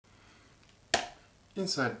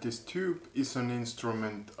Inside this tube is an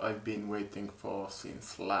instrument I've been waiting for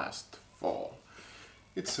since last fall.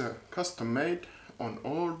 It's a custom made on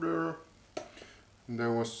order.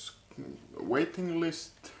 There was a waiting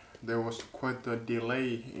list. There was quite a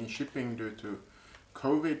delay in shipping due to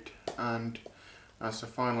COVID, and as a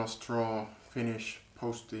final straw, Finnish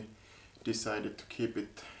Postie decided to keep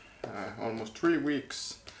it almost 3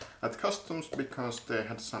 weeks at customs because they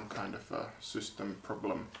had some kind of a system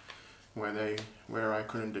problem where I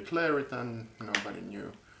couldn't declare it and nobody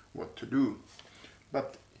knew what to do.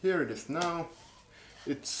 But here it is now.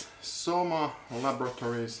 It's Soma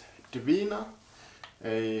Laboratories Dvina,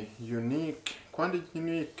 a quite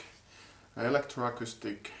unique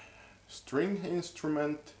electroacoustic string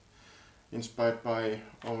instrument inspired by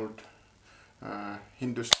old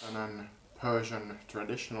Hindustan and Persian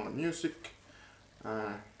traditional music.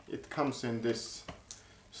 It comes in this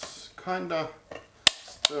kinda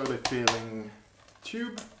sturdy feeling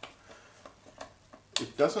tube.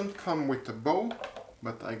 It doesn't come with a bow,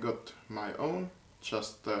 but I got my own,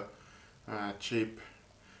 just a cheap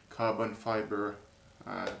carbon fiber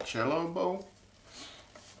cello bow.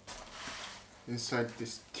 Inside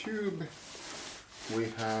this tube we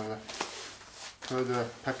have further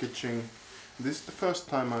packaging. This is the first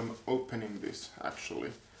time I'm opening this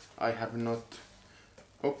actually. I have not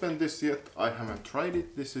opened this yet, I haven't tried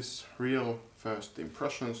it. This is real first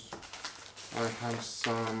impressions. I have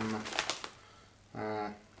some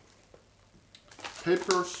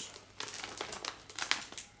papers,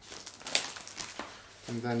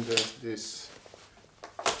 and then there's this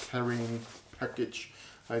carrying package.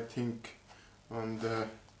 I think on the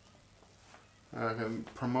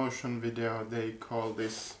promotion video they call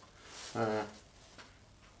this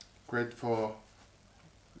great for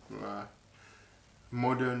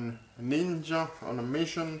modern ninja on a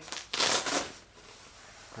mission.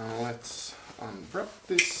 Let's unwrap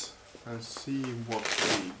this and see what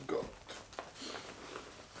we got.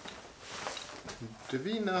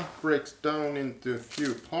 Dvina breaks down into a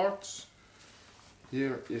few parts.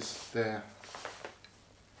 Here is the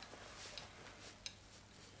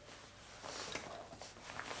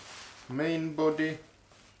main body.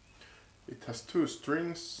 It has 2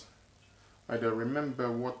 strings. I don't remember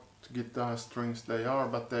what guitar strings they are,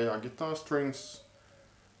 but they are guitar strings.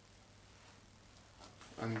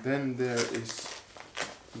 And then there is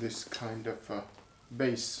this kind of a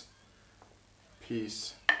bass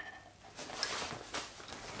piece.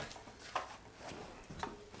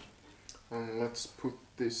 And let's put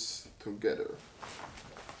this together.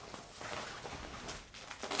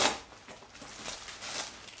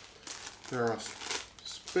 There are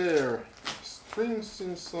spare strings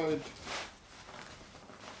inside.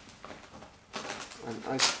 And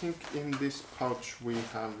I think in this pouch we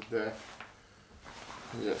have the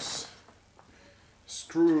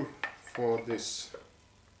screw for this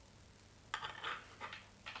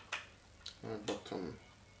bottom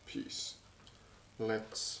piece.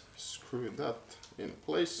 Let's screw that in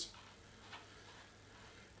place.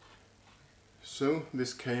 So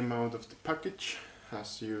this came out of the package,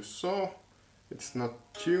 as you saw. It's not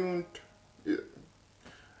tuned.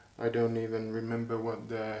 I don't even remember what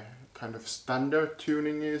the kind of standard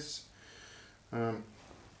tuning is.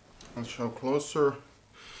 I'll show closer.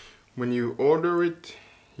 When you order it,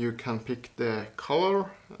 you can pick the color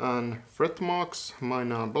and fret marks.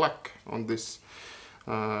 Mine are black on this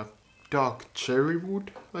dark cherry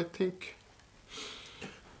wood, I think.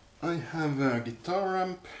 I have a guitar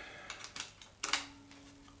amp.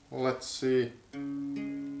 Let's see.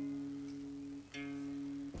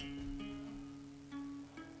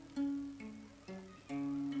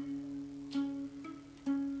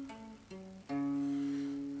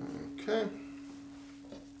 Okay,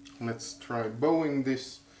 let's try bowing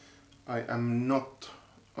this. I am not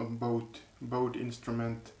a bowed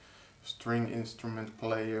instrument, string instrument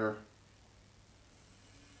player.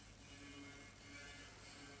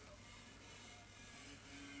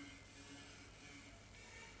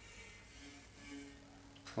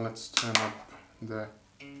 Let's turn up the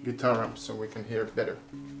guitar amp so we can hear it better.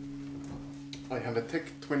 I have a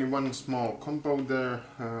Tech 21 small combo there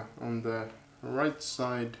on the right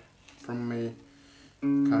side from me.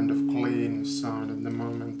 Kind of clean sound at the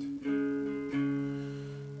moment.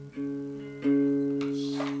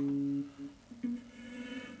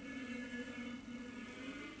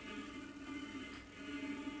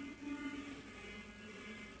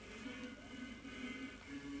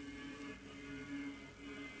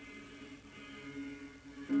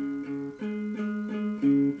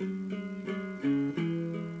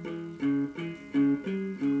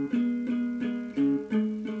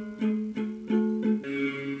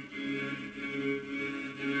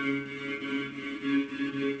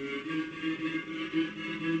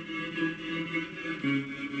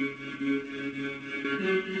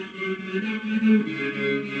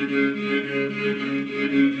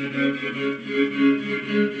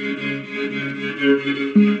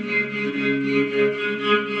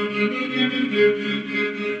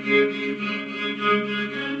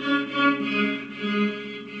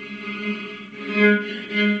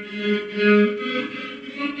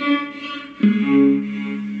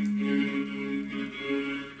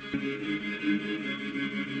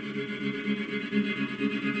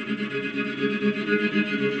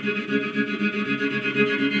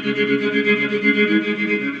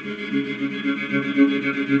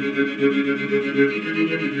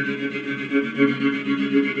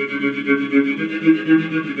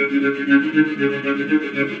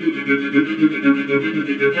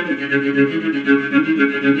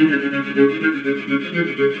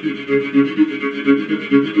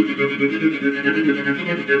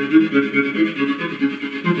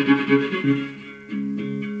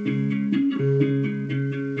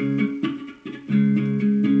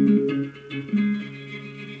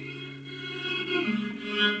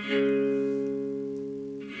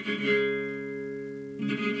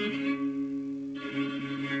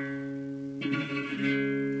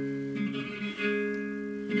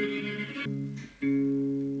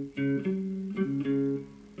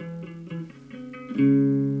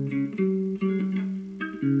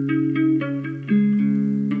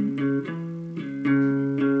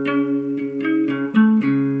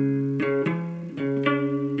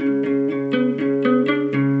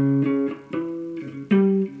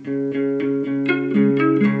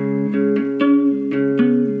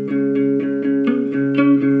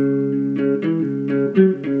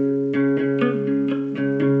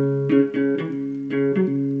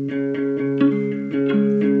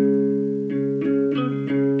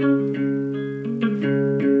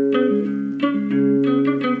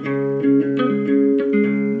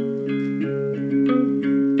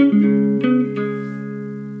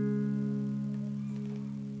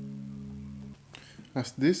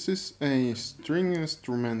 As this is a string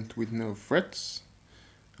instrument with no frets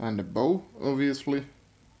and a bow, obviously,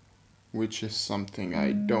 which is something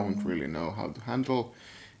I don't really know how to handle,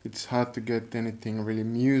 it's hard to get anything really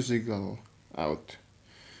musical out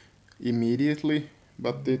immediately,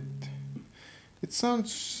 but it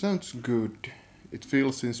sounds good. It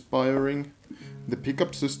feels inspiring. The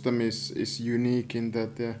pickup system is unique in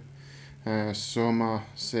that the Soma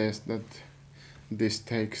says that this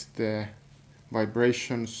takes the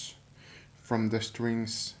vibrations from the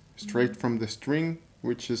strings straight from the string,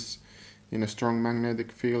 which is in a strong magnetic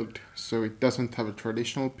field, so it doesn't have a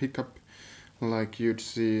traditional pickup like you'd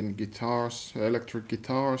see in guitars, electric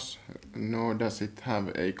guitars, nor does it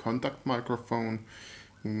have a contact microphone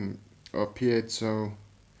or piezo,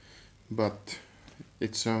 but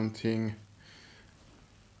its own thing.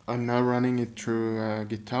 I'm now running it through a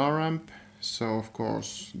guitar amp, so of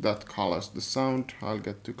course that colors the sound. I'll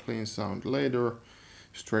get to clean sound later,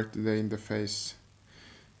 straight to the interface.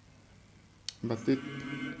 But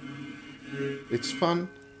it's fun,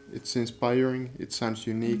 it's inspiring, it sounds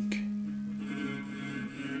unique.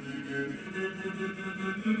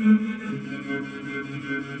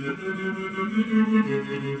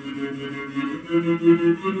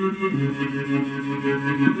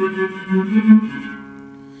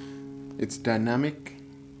 It's dynamic,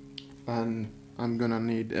 and I'm gonna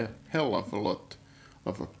need a hell of a lot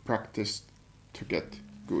of practice to get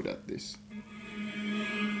good at this.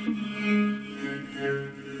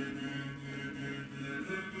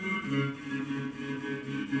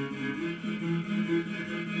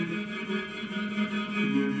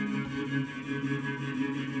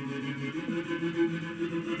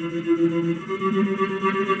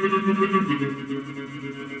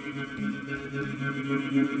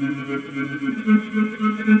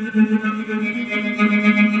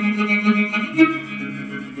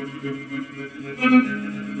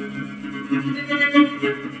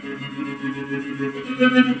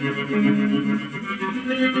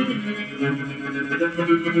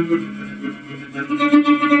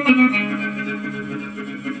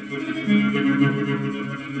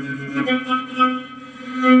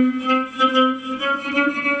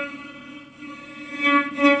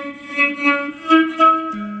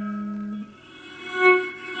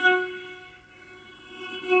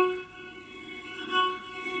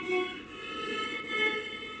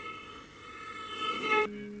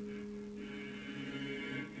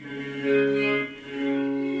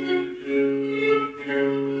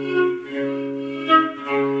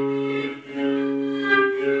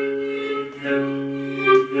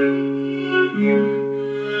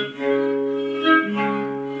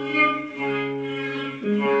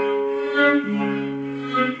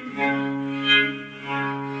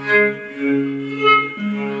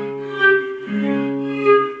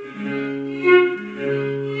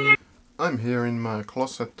 I'm here in my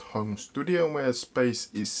closet home studio where space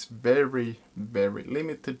is very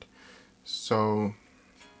limited, so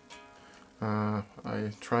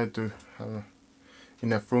I try to have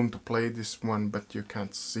enough room to play this one, but you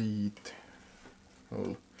can't see it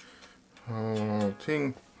whole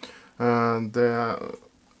thing. And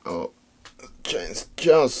I'll change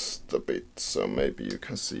just a bit so maybe you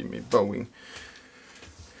can see me bowing.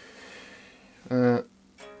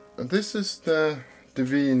 This is the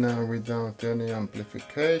Dvina without any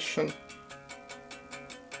amplification.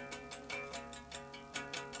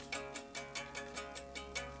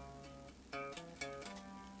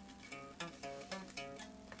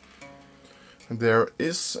 There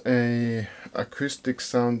is a acoustic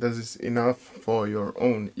sound that is enough for your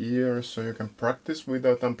own ear, so you can practice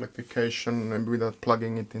without amplification and without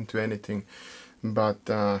plugging it into anything, but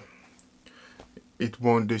it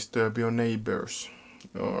won't disturb your neighbors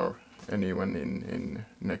or anyone in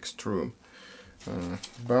next room.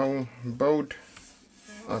 Bowed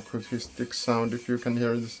acoustic sound, if you can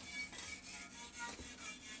hear this.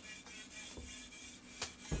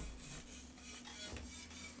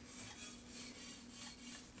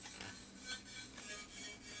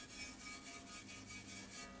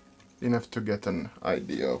 Enough to get an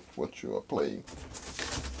idea of what you are playing.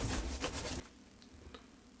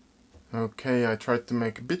 Okay, I tried to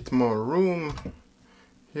make a bit more room.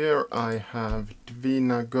 Here I have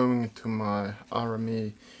Dvina going to my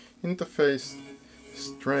RME interface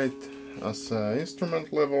straight as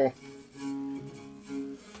instrument level.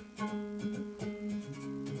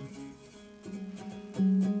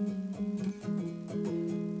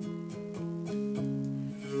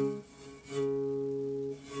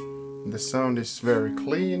 The sound is very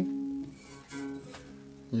clean.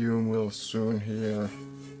 You will soon hear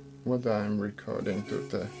what I'm recording to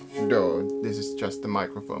the door. This is just the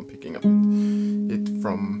microphone picking up it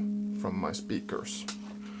from my speakers.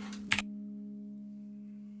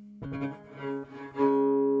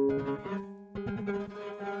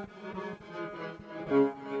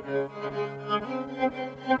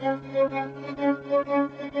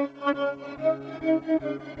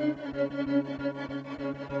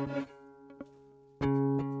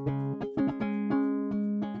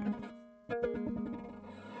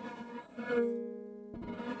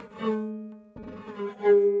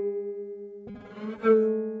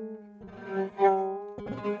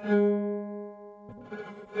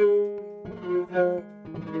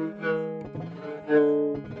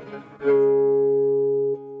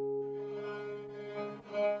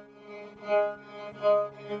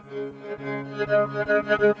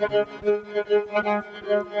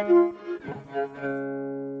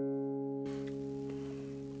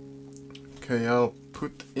 Okay, I'll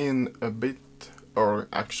put in a bit, or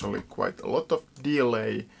actually quite a lot of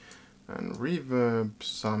delay and reverb,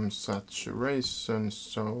 some saturation,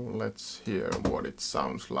 so let's hear what it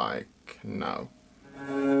sounds like now.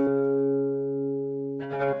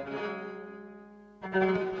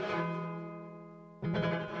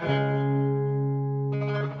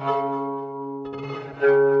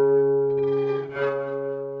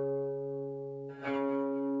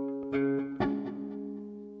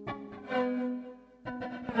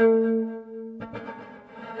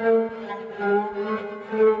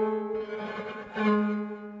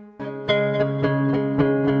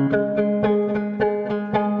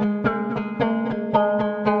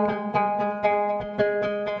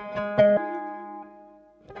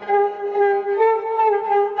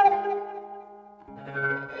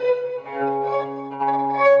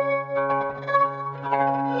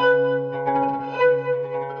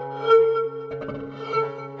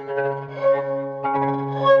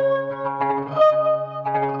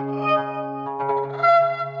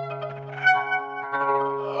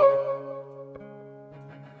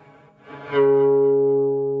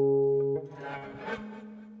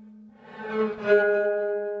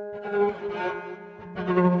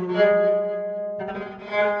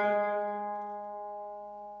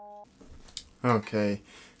 Okay,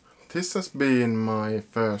 this has been my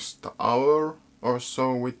first hour or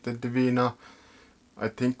so with the Dvina. I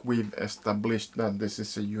think we've established that this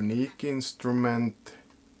is a unique instrument.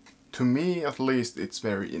 To me, at least, it's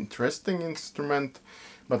very interesting instrument,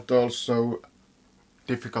 but also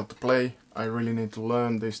difficult to play. I really need to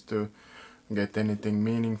learn this to get anything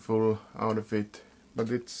meaningful out of it. But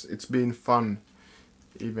it's been fun,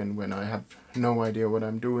 even when I have no idea what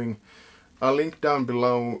I'm doing. I'll link down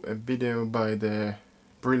below a video by the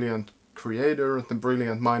brilliant creator, the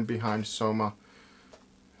brilliant mind behind Soma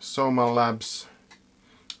Labs,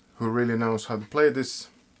 who really knows how to play this.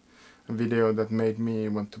 A video that made me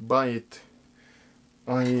want to buy it.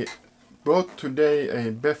 I bought today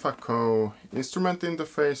a Befaco instrument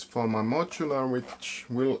interface for my modular, which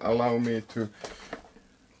will allow me to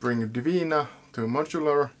bring Dvina to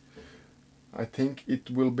modular. I think it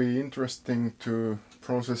will be interesting to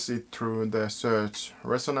process it through the search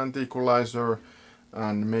resonant equalizer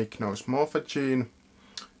and make noise morphagene,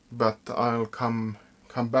 but I'll come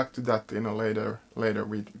back to that in a later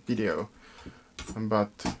video.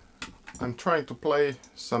 But I'm trying to play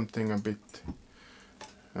something a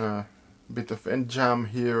bit of end jam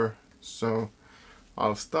here, so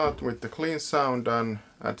I'll start with the clean sound and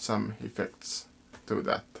add some effects to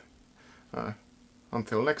that.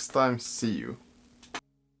 Until next time, see you.